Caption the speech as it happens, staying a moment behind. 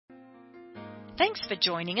Thanks for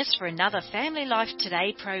joining us for another Family Life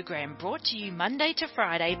Today program brought to you Monday to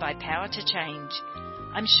Friday by Power to Change.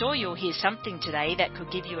 I'm sure you'll hear something today that could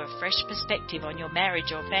give you a fresh perspective on your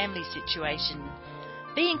marriage or family situation.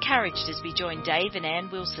 Be encouraged as we join Dave and Ann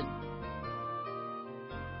Wilson.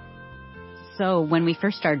 So when we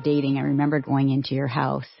first started dating, I remember going into your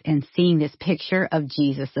house and seeing this picture of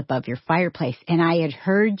Jesus above your fireplace. And I had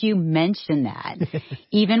heard you mention that,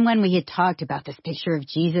 even when we had talked about this picture of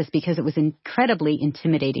Jesus, because it was incredibly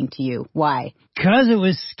intimidating to you. Why? Because it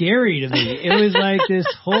was scary to me. It was like this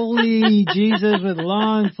holy Jesus with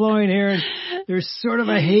long flowing hair. And there's sort of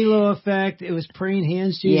a halo effect. It was praying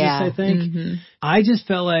hands Jesus, I think. Mm-hmm. I just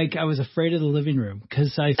felt like I was afraid of the living room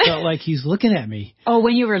because I felt like he's looking at me. Oh,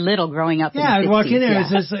 when you were little growing up. Yeah, I'd walk in there.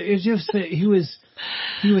 It's just he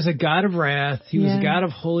was a God of wrath. He was a God of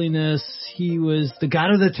holiness. He was the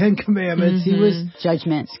God of the Ten Commandments. Mm-hmm. He was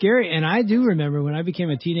judgment. Scary. And I do remember when I became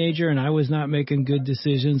a teenager and I was not making good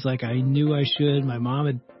decisions like I knew I should. My mom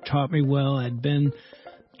had taught me well. I'd been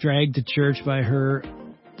dragged to church by her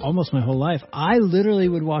almost my whole life. I literally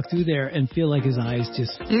would walk through there and feel like his eyes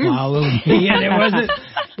just followed me. And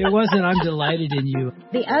it wasn't, I'm delighted in you.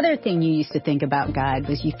 The other thing you used to think about God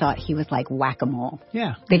was you thought he was like whack-a-mole.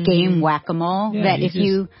 Yeah. The game whack-a-mole, that if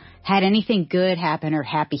you had anything good happen or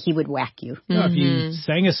happy, he would whack you. No, if you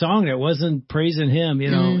sang a song that wasn't praising him, it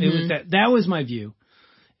was that was my view.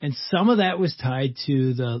 And some of that was tied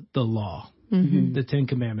to the law, the Ten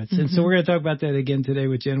Commandments. And so we're going to talk about that again today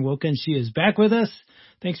with Jen Wilkin. She is back with us.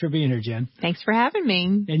 Thanks for being here, Jen. Thanks for having me.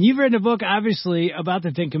 And you've written a book, obviously, about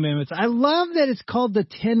the Ten Commandments. I love that it's called The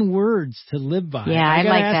 10 Words to Live By. Yeah, I like that,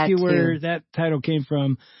 too. I got to ask you where that title came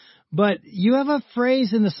from. But you have a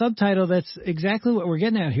phrase in the subtitle that's exactly what we're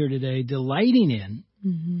getting at here today, delighting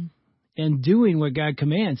in and doing what God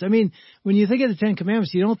commands. I mean, when you think of the Ten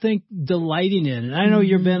Commandments, you don't think delighting in. And I know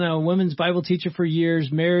you've been a women's Bible teacher for years,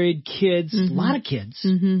 married, kids, a lot of kids,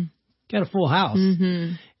 got a full house.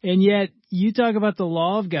 And yet you talk about the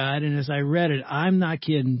law of God, and as I read it, I'm not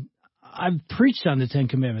kidding. I've preached on the Ten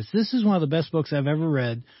Commandments. This is one of the best books I've ever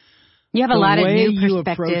read. You have a lot of new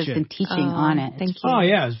perspectives and teaching on it. Thank you. Oh,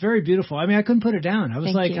 yeah, it's very beautiful. I mean, I couldn't put it down. I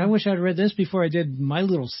was I wish I'd read this before I did my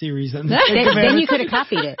little series on the Ten Commandments. Then you could have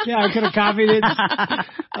copied it. Yeah, I could have copied it.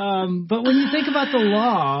 But when you think about the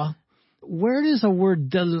law, where does the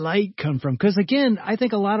word delight come from? Because, again, I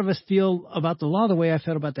think a lot of us feel about the law the way I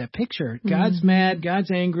felt about that picture. God's mad.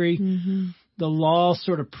 God's angry. The law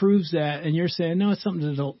sort of proves that. And you're saying, no, it's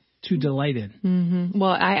something to delight in.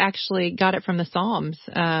 Well, I actually got it from the Psalms.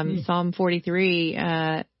 Psalm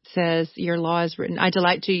 43 says, your law is written. I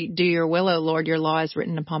delight to do your will, O Lord. Your law is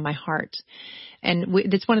written upon my heart. And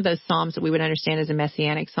it's one of those psalms that we would understand as a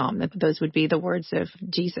messianic psalm, that those would be the words of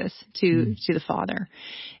Jesus to the Father.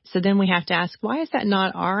 So then we have to ask, why is that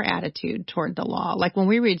not our attitude toward the law? Like when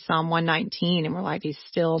we read Psalm 119 and we're like, he's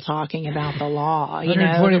still talking about the law,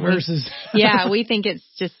 120 verses. Yeah, we think it's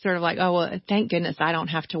just sort of like, oh, well, thank goodness I don't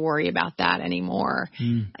have to worry about that anymore.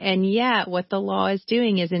 And yet what the law is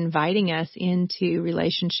doing is inviting us into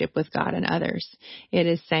relationship with God and others. It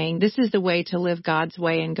is saying this is the way to live God's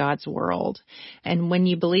way in God's world. And when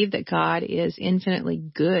you believe that God is infinitely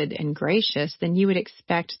good and gracious, then you would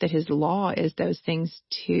expect that his law is those things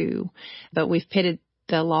too. But we've pitted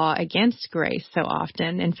the law against grace so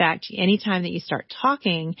often. In fact, anytime that you start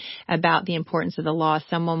talking about the importance of the law,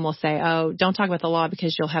 someone will say, oh, don't talk about the law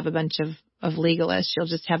because you'll have a bunch of legalists. You'll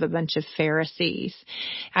just have a bunch of Pharisees.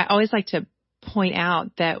 I always like to point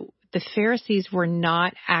out that the Pharisees were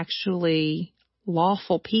not actually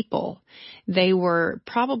lawful people. They were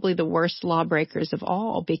probably the worst lawbreakers of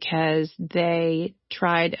all because they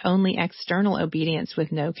tried only external obedience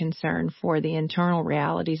with no concern for the internal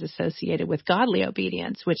realities associated with godly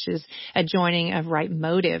obedience, which is a joining of right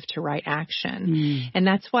motive to right action. And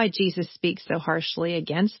that's why Jesus speaks so harshly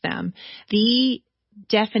against them. The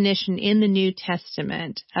definition in the New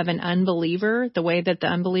Testament of an unbeliever, the way that the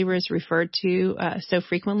unbeliever is referred to so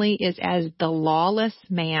frequently, is as the lawless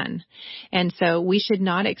man. And so we should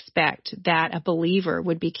not expect that a believer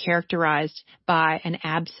would be characterized by an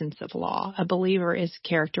absence of law. A believer is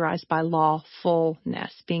characterized by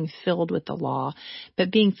lawfulness, being filled with the law, but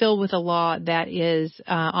being filled with a law that is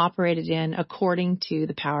operated in according to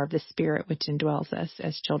the power of the Spirit, which indwells us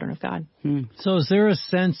as children of God. So is there a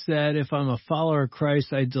sense that if I'm a follower of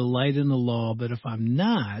Christ, I delight in the law, but if I'm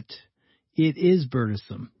not, it is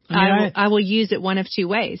burdensome? I will use it one of two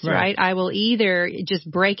ways, right? I will either just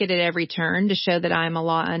break it at every turn to show that I'm a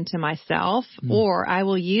law unto myself, or I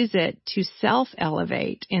will use it to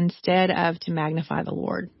self-elevate instead of to magnify the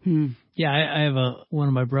Lord. Yeah, I have one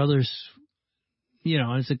of my brothers,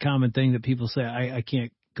 it's a common thing that people say, I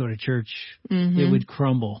can't go to church, it would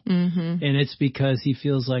crumble. And it's because he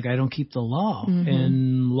feels like I don't keep the law.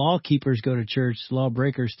 And law keepers go to church,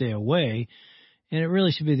 lawbreakers stay away. And it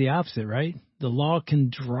really should be the opposite, right? The law can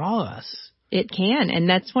draw us. It can. And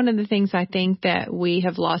that's one of the things I think that we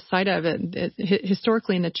have lost sight of.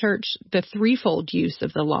 Historically in the church, the threefold use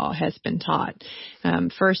of the law has been taught.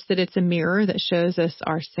 First, that it's a mirror that shows us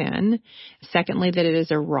our sin. Secondly, that it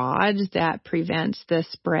is a rod that prevents the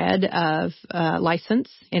spread of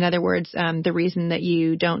license. In other words, the reason that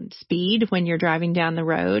you don't speed when you're driving down the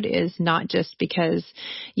road is not just because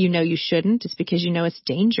you know you shouldn't. It's because you know it's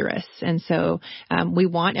dangerous. And so we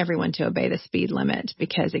want everyone to obey the speed limit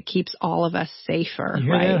because it keeps all of us safer. You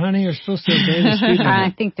hear right? that, honey? You're supposed to obey the speed limit.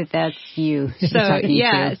 I think that's you.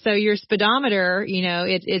 So your speedometer,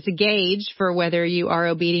 it's a gauge for whether you are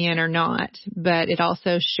obedient or not, but it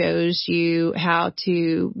also shows you how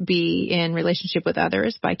to be in relationship with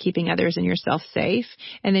others by keeping others and yourself safe.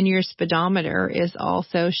 And then your speedometer is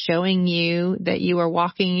also showing you that you are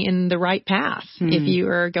walking in the right path if you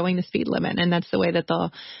are going the speed limit. And that's the way that the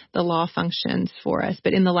law functions for us.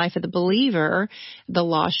 But in the life of the believer, the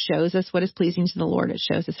law shows us what is pleasing to the Lord. It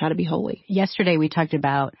shows us how to be holy. Yesterday we talked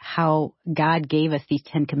about how God gave us these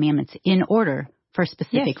 10 commandments in order for a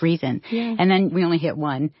specific reason. Yeah. And then we only hit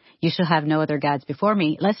one. You shall have no other gods before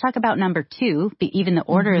me. Let's talk about number 2, even the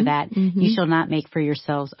order of that. You shall not make for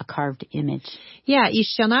yourselves a carved image. Yeah, you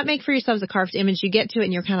shall not make for yourselves a carved image. You get to it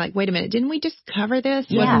and you're kind of like, wait a minute, didn't we just cover this?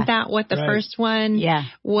 Yeah. Wasn't that what the first one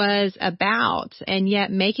was about? And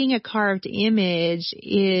yet making a carved image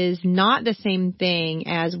is not the same thing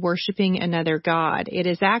as worshiping another god. It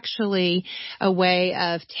is actually a way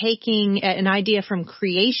of taking an idea from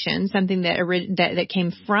creation, something that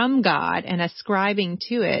came from God, and ascribing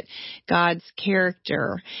to it God's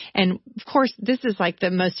character. And of course, this is like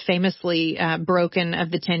the most famously broken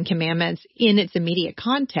of the 10 Commandments in its immediate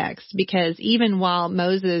context, because even while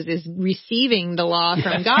Moses is receiving the law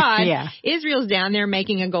from God, Israel's down there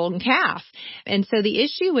making a golden calf. And so the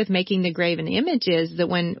issue with making the graven image is that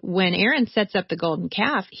when Aaron sets up the golden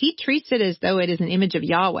calf, he treats it as though it is an image of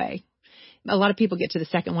Yahweh. A lot of people get to the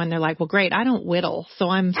second one. They're like, well, great. I don't whittle, so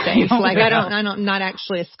I'm safe. I'm not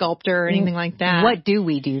actually a sculptor or anything like that. What do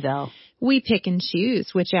we do though? We pick and choose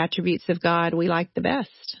which attributes of God we like the best.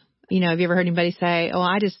 Have you ever heard anybody say, oh,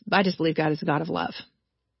 I just believe God is a God of love?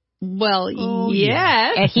 Well,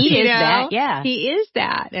 yes. And he is that, He is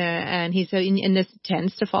that. And and this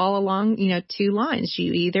tends to fall along, 2 lines.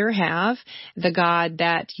 You either have the God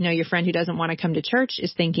that, your friend who doesn't want to come to church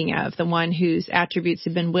is thinking of, the one whose attributes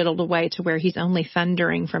have been whittled away to where he's only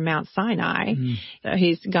thundering from Mount Sinai.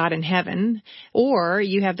 He's God in heaven. Or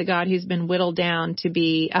you have the God who's been whittled down to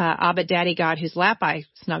be Abba Daddy God whose lap I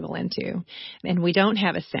snuggle into. And we don't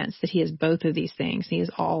have a sense that he is both of these things. He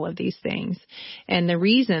is all of these things. And the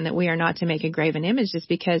reason that we are not to make a graven image is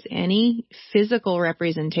because any physical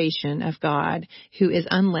representation of God who is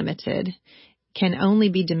unlimited can only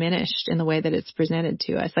be diminished in the way that it's presented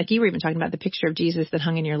to us. Like you were even talking about the picture of Jesus that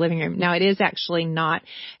hung in your living room. Now, it is actually not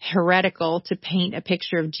heretical to paint a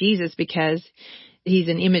picture of Jesus because he's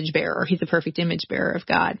an image bearer. He's a perfect image bearer of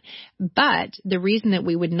God. But the reason that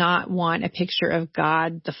we would not want a picture of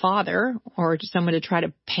God the Father, or someone to try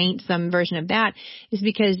to paint some version of that, is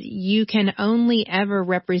because you can only ever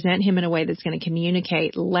represent him in a way that's going to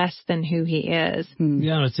communicate less than who he is.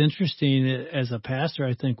 Yeah, it's interesting. As a pastor,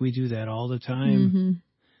 I think we do that all the time.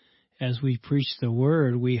 As we preach the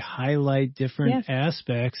word, we highlight different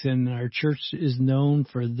aspects, and our church is known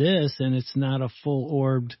for this, and it's not a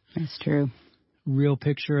full-orbed. That's true. Real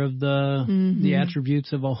picture of the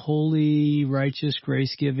attributes of a holy, righteous,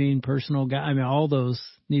 grace-giving, personal God. I mean, all those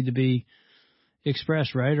need to be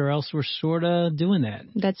expressed, right? Or else we're sort of doing that.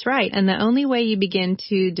 That's right. And the only way you begin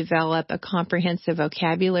to develop a comprehensive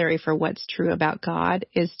vocabulary for what's true about God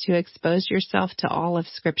is to expose yourself to all of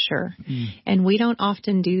Scripture. And we don't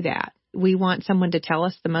often do that. We want someone to tell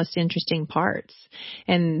us the most interesting parts.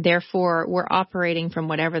 And therefore, we're operating from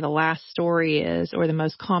whatever the last story is or the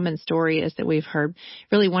most common story is that we've heard.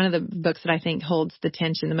 Really, one of the books that I think holds the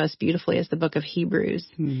tension the most beautifully is the book of Hebrews.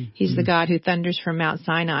 He's the God who thunders from Mount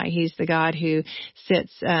Sinai. He's the God who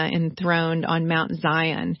sits enthroned on Mount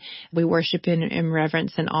Zion. We worship in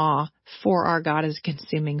reverence and awe, for our God is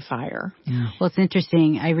consuming fire. Well, it's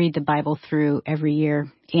interesting. I read the Bible through every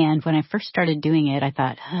year. And when I first started doing it, I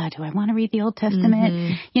thought, do I want to read the Old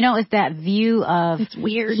Testament? It's that view of... It's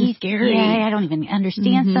weird and scary. Yeah, I don't even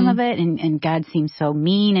understand some of it. And God seems so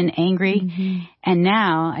mean and angry. And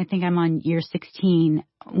now, I think I'm on year 16,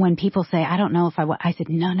 when people say, I don't know if I said,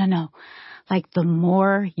 no. Like, the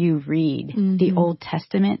more you read the Old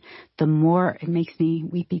Testament, the more it makes me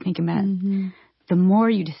weepy thinking about the more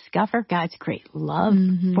you discover God's great love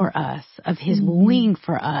for us, of His wooing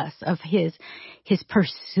for us, of His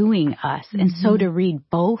pursuing us. And so to read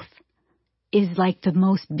both is like the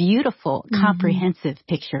most beautiful, comprehensive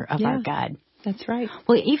picture of our God. That's right.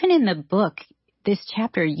 Well, even in the book, this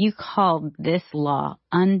chapter, you call this law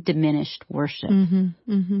undiminished worship.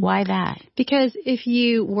 Why that? Because if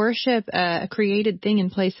you worship a created thing in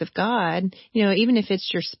place of God, even if it's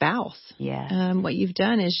your spouse, what you've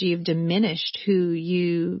done is you've diminished who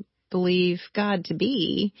you believe God to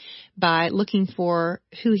be by looking for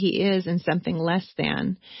who He is in something less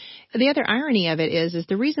than. The other irony of it is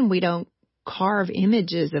the reason we don't carve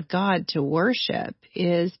images of God to worship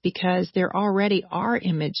is because there already are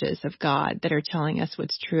images of God that are telling us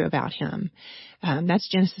what's true about Him. That's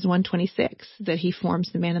Genesis 1:26, that He forms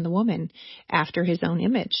the man and the woman after His own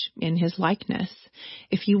image, in His likeness.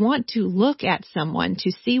 If you want to look at someone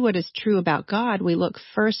to see what is true about God, we look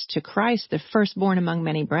first to Christ, the firstborn among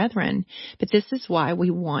many brethren. But this is why we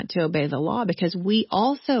want to obey the law, because we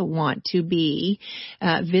also want to be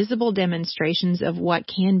visible demonstrations of what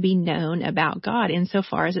can be known about God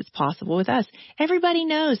insofar as it's possible with us. Everybody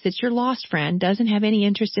knows that your lost friend doesn't have any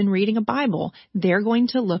interest in reading a Bible. They're going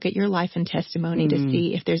to look at your life and testimony to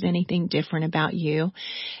see if there's anything different about you.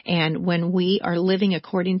 And when we are living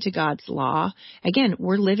according to God's law, again,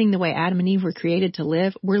 we're living the way Adam and Eve were created to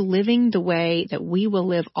live. We're living the way that we will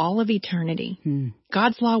live all of eternity.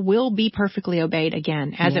 God's law will be perfectly obeyed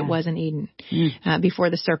again, as it was in Eden, before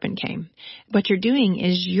the serpent came. What you're doing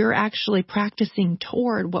is you're actually practicing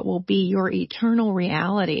toward what will be your eternal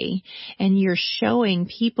reality, and you're showing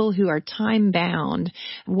people who are time-bound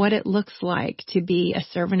what it looks like to be a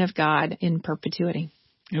servant of God in perpetuity.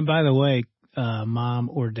 And by the way, mom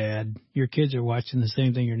or dad, your kids are watching the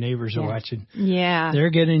same thing your neighbors are watching. Yeah. They're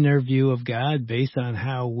getting their view of God based on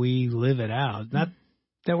how we live it out. Not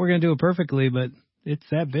that we're going to do it perfectly, but it's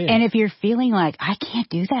that big. And if you're feeling like, I can't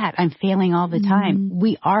do that, I'm failing all the time,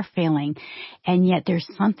 we are failing. And yet there's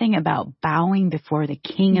something about bowing before the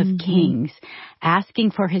King of Kings,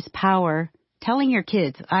 asking for His power, telling your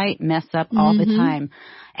kids, I mess up all the time,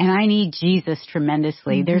 and I need Jesus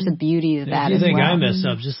tremendously. There's a beauty to that as well. If you think I mess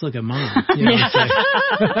up, just look at Mom.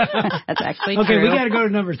 That's actually okay, true. we got to go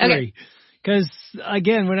to number 3. Okay. Because,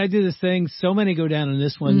 again, when I do this thing, so many go down in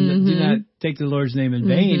this one, do not take the Lord's name in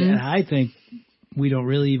vain, and I think we don't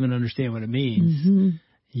really even understand what it means.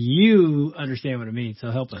 You understand what it means, so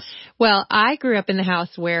help us. Well, I grew up in the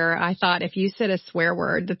house where I thought if you said a swear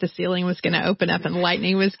word that the ceiling was going to open up and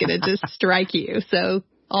lightning was going to just strike you. So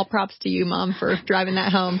all props to you, Mom, for driving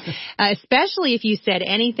that home, especially if you said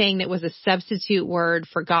anything that was a substitute word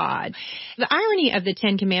for God. The irony of the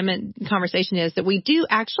Ten Commandment conversation is that we do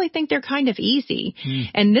actually think they're kind of easy.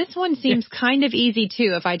 And this one seems kind of easy,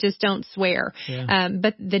 too, if I just don't swear.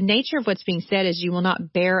 But the nature of what's being said is you will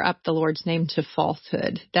not bear up the Lord's name to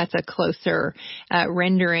falsehood. That's a closer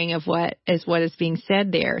rendering of what is being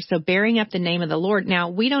said there. So bearing up the name of the Lord. Now,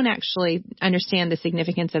 we don't actually understand the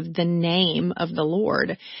significance of the name of the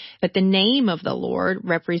Lord. But the name of the Lord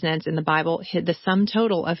represents in the Bible the sum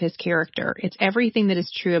total of His character. It's everything that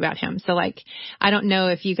is true about Him. So I don't know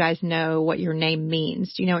if you guys know what your name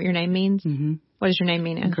means. Do you know what your name means? What does your name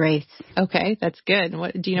mean? Grace. Okay, that's good.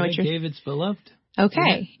 What do you know? What your David's beloved.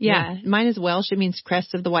 Okay. Yeah. Mine is Welsh. It means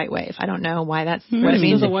crest of the white wave. I don't know why that's what it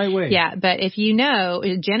means. Crest of the white wave. Yeah. But if you know,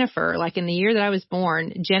 Jennifer, like in the year that I was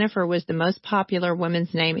born, Jennifer was the most popular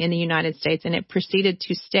woman's name in the United States, and it proceeded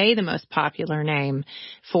to stay the most popular name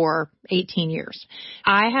for 18 years.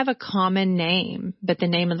 I have a common name, but the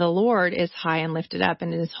name of the Lord is high and lifted up,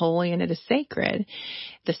 and it is holy and it is sacred.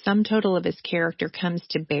 The sum total of His character comes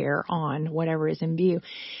to bear on whatever is in view.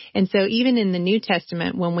 And so even in the New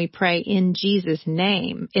Testament, when we pray in Jesus'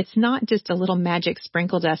 name, it's not just a little magic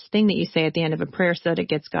sprinkle dust thing that you say at the end of a prayer so that it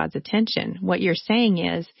gets God's attention. What you're saying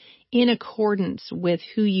is, in accordance with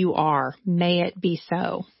who you are, may it be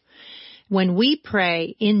so. When we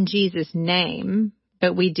pray in Jesus' name,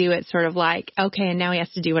 but we do it sort of like, okay, and now He has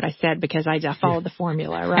to do what I said because I followed the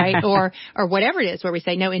formula, right? or whatever it is where we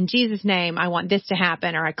say, no, in Jesus' name, I want this to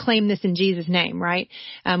happen, or I claim this in Jesus' name, right?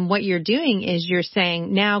 What you're doing is you're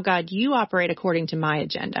saying, now, God, you operate according to my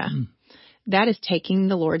agenda. That is taking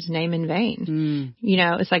the Lord's name in vain.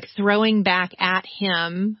 It's like throwing back at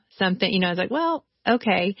Him something, it's like, well,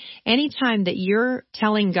 okay, anytime that you're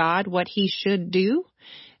telling God what He should do,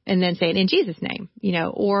 and then say it in Jesus' name,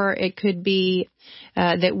 or it could be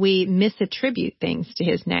that we misattribute things to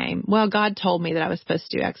His name. Well, God told me that I was supposed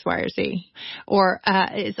to do X, Y, or Z. Or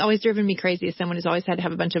it's always driven me crazy as someone who's always had to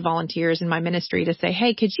have a bunch of volunteers in my ministry to say,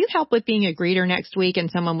 hey, could you help with being a greeter next week? And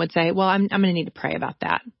someone would say, well, I'm going to need to pray about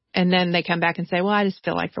that. And then they come back and say, well, I just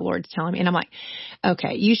feel like the Lord's telling me. And I'm like,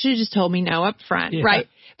 okay, you should have just told me no up front, right?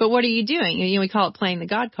 But what are you doing? We call it playing the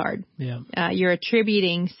God card. Yeah. You're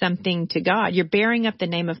attributing something to God. You're bearing up the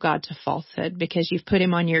name of God to falsehood because you've put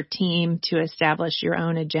him on your team to establish your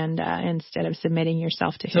own agenda instead of submitting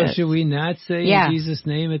yourself to his. So should we not say in Jesus'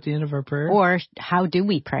 name at the end of our prayer? Or how do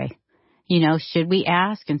we pray? Should we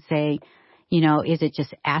ask and say, is it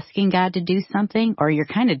just asking God to do something, or you're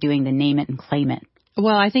kind of doing the name it and claim it?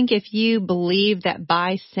 Well, I think if you believe that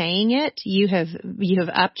by saying it, you have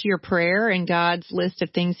upped your prayer and God's list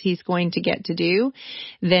of things he's going to get to do,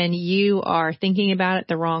 then you are thinking about it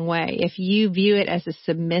the wrong way. If you view it as a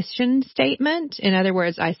submission statement, in other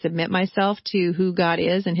words, I submit myself to who God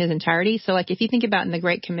is in his entirety. So like if you think about in the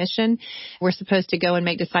Great Commission, we're supposed to go and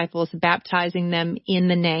make disciples, baptizing them in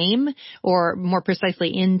the name, or more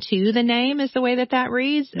precisely into the name is the way that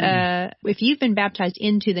reads. If you've been baptized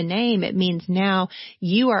into the name, it means now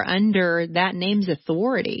you are under that name's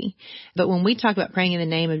authority. But when we talk about praying in the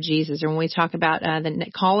name of Jesus, or when we talk about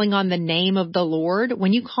calling on the name of the Lord,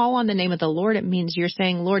 when you call on the name of the Lord, it means you're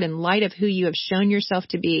saying, Lord, in light of who you have shown yourself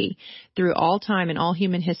to be through all time and all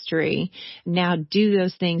human history, now do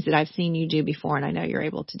those things that I've seen you do before and I know you're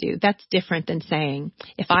able to do. That's different than saying,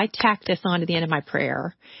 if I tack this on to the end of my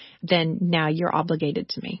prayer, then now you're obligated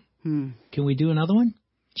to me. Can we do another one?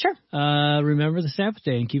 Sure. Remember the Sabbath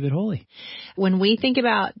day and keep it holy. When we think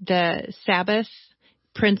about the Sabbath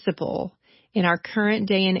principle in our current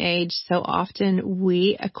day and age, so often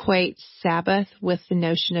we equate Sabbath with the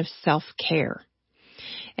notion of self-care.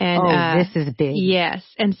 And, this is big. Yes.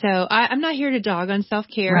 And so I'm not here to dog on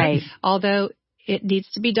self-care, right, although it needs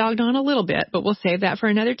to be dogged on a little bit, but we'll save that for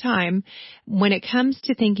another time. When it comes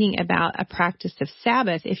to thinking about a practice of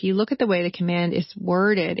Sabbath, if you look at the way the command is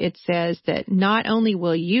worded, it says that not only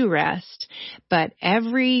will you rest, but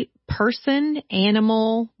every person,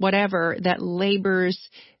 animal, whatever, that labors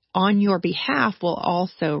on your behalf will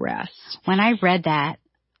also rest. When I read that,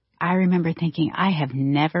 I remember thinking, I have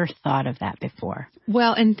never thought of that before.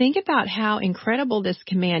 Well, and think about how incredible this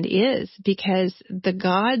command is, because the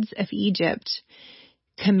gods of Egypt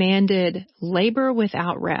commanded labor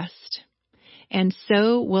without rest, and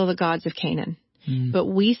so will the gods of Canaan. But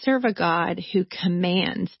we serve a God who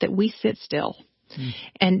commands that we sit still.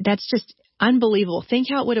 And that's just unbelievable. Think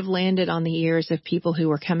how it would have landed on the ears of people who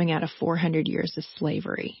were coming out of 400 years of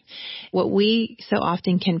slavery. What we so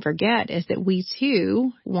often can forget is that we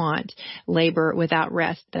too want labor without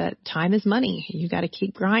rest. The time is money. You got to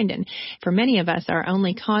keep grinding. For many of us, our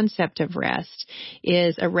only concept of rest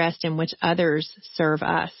is a rest in which others serve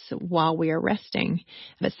us while we are resting.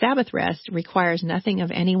 But Sabbath rest requires nothing of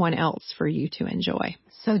anyone else for you to enjoy.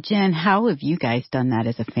 So, Jen, how have you guys done that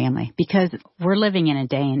as a family? Because we're living in a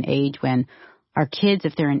day and age when our kids,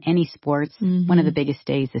 if they're in any sports, one of the biggest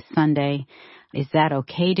days is Sunday. Is that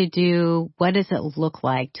okay to do? What does it look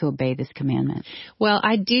like to obey this commandment? Well,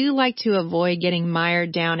 I do like to avoid getting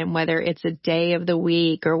mired down in whether it's a day of the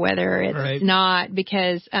week or whether it's not,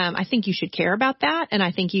 because I think you should care about that, and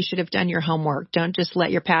I think you should have done your homework. Don't just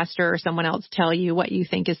let your pastor or someone else tell you what you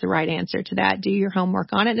think is the right answer to that. Do your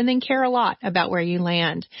homework on it, and then care a lot about where you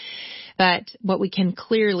land. But what we can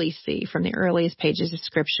clearly see from the earliest pages of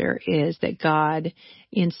Scripture is that God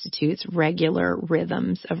institutes regular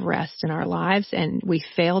rhythms of rest in our lives, and we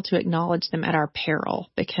fail to acknowledge them at our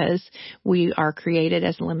peril because we are created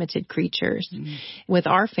as limited creatures. With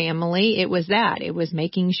our family, it was that. It was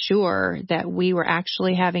making sure that we were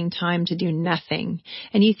actually having time to do nothing.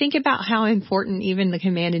 And you think about how important even the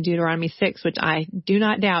command in Deuteronomy 6, which I do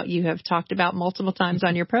not doubt you have talked about multiple times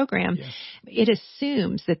on your program, it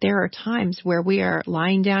assumes that there are times where we are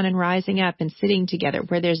lying down and rising up and sitting together,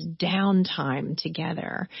 where there's downtime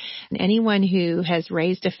together. And anyone who has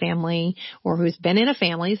raised a family or who's been in a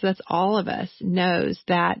family, so that's all of us, knows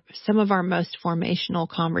that some of our most formational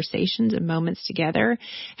conversations and moments together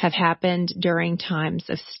have happened during times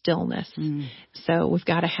of stillness. So we've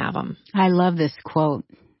got to have them. I love this quote.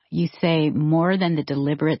 You say, more than the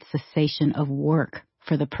deliberate cessation of work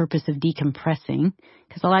for the purpose of decompressing,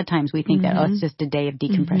 because a lot of times we think that, it's just a day of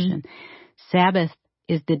decompression. Sabbath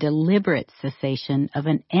is the deliberate cessation of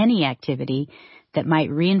any activity that might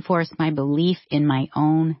reinforce my belief in my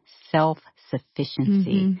own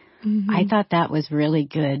self-sufficiency. I thought that was really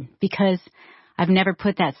good because I've never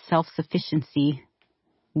put that self-sufficiency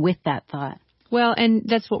with that thought. Well, and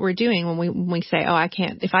that's what we're doing when we say, I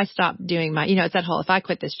can't, if I stop doing my, it's that whole, if I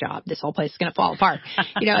quit this job, this whole place is going to fall apart,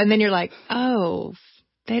 and then you're like,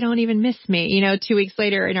 they don't even miss me, 2 weeks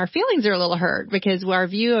later, and our feelings are a little hurt because our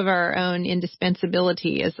view of our own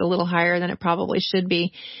indispensability is a little higher than it probably should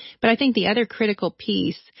be. But I think the other critical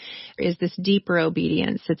piece is this deeper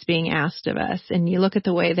obedience that's being asked of us. And you look at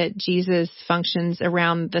the way that Jesus functions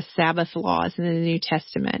around the Sabbath laws in the New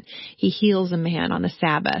Testament. He heals a man on the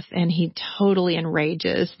Sabbath, and he totally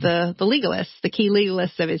enrages the legalists, the key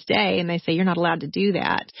legalists of his day, and they say, you're not allowed to do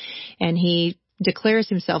that. And he declares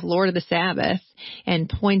himself Lord of the Sabbath and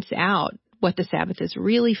points out what the Sabbath is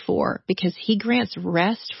really for, because he grants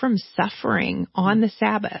rest from suffering on the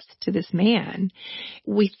Sabbath to this man.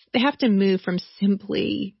 We have to move from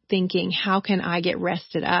simply thinking, how can I get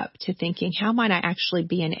rested up, to thinking, how might I actually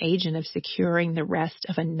be an agent of securing the rest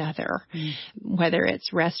of another, whether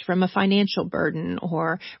it's rest from a financial burden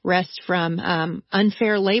or rest from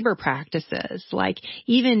unfair labor practices. Like,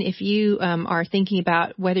 even if you are thinking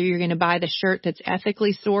about whether you're going to buy the shirt that's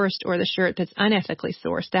ethically sourced or the shirt that's unethically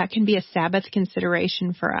sourced, that can be a Sabbath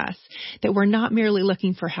consideration for us, that we're not merely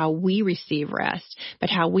looking for how we receive rest, but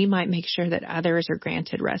how we might make sure that others are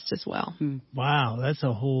granted rest as well. Wow, that's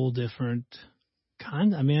a whole different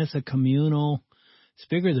kind. I mean, it's a communal, it's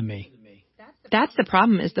bigger than me. That's the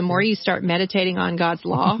problem, is the more you start meditating on God's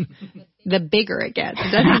law, the bigger it gets.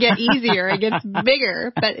 It doesn't get easier, it gets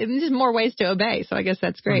bigger, but there's more ways to obey, so I guess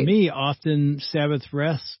that's great. For me, often Sabbath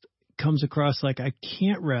rest comes across like I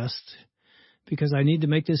can't rest because I need to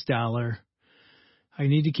make this $1. I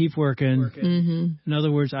need to keep working. In other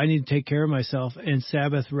words, I need to take care of myself. And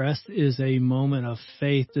Sabbath rest is a moment of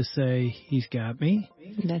faith to say, He's got me.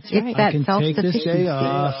 That's right. I can take this day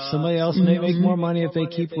off. Somebody else may make more money if they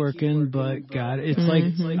keep working, but God, it's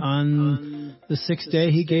like on the 6th day,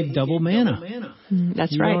 He gave double manna.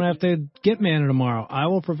 That's right. You don't have to get manna tomorrow. I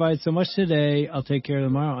will provide so much today, I'll take care of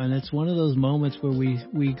tomorrow. And it's one of those moments where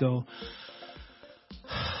we go,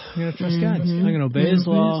 I'm going to trust God. I'm going to obey His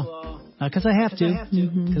law. Not because I have to,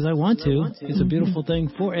 because I want to. It's a beautiful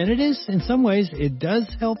thing and it is, in some ways, it does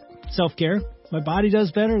help self-care. My body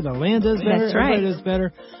does better, the land does better, everybody does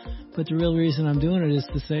better. But the real reason I'm doing it is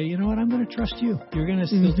to say, you know what, I'm going to trust you. You're going to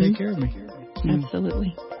still take care of me.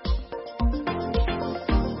 Absolutely.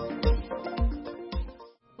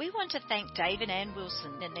 We want to thank Dave and Ann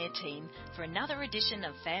Wilson and their team for another edition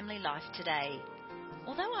of Family Life Today.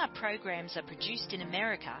 Although our programs are produced in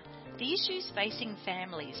America, the issues facing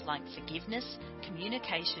families like forgiveness,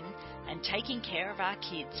 communication, and taking care of our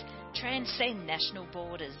kids transcend national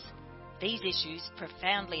borders. These issues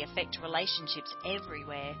profoundly affect relationships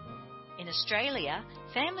everywhere. In Australia,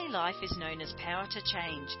 Family Life is known as Power to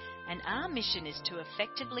Change, and our mission is to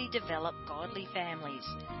effectively develop godly families,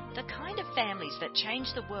 the kind of families that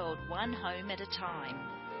change the world one home at a time.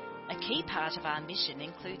 A key part of our mission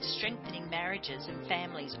includes strengthening marriages and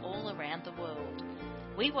families all around the world.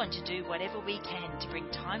 We want to do whatever we can to bring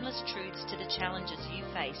timeless truths to the challenges you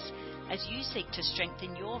face as you seek to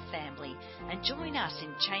strengthen your family and join us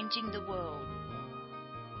in changing the world.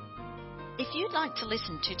 If you'd like to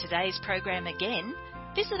listen to today's program again,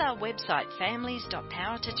 visit our website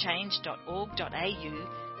families.powertochange.org.au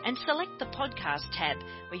and select the podcast tab,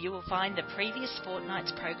 where you will find the previous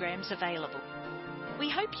fortnight's programs available. We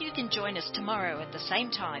hope you can join us tomorrow at the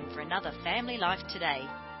same time for another Family Life Today.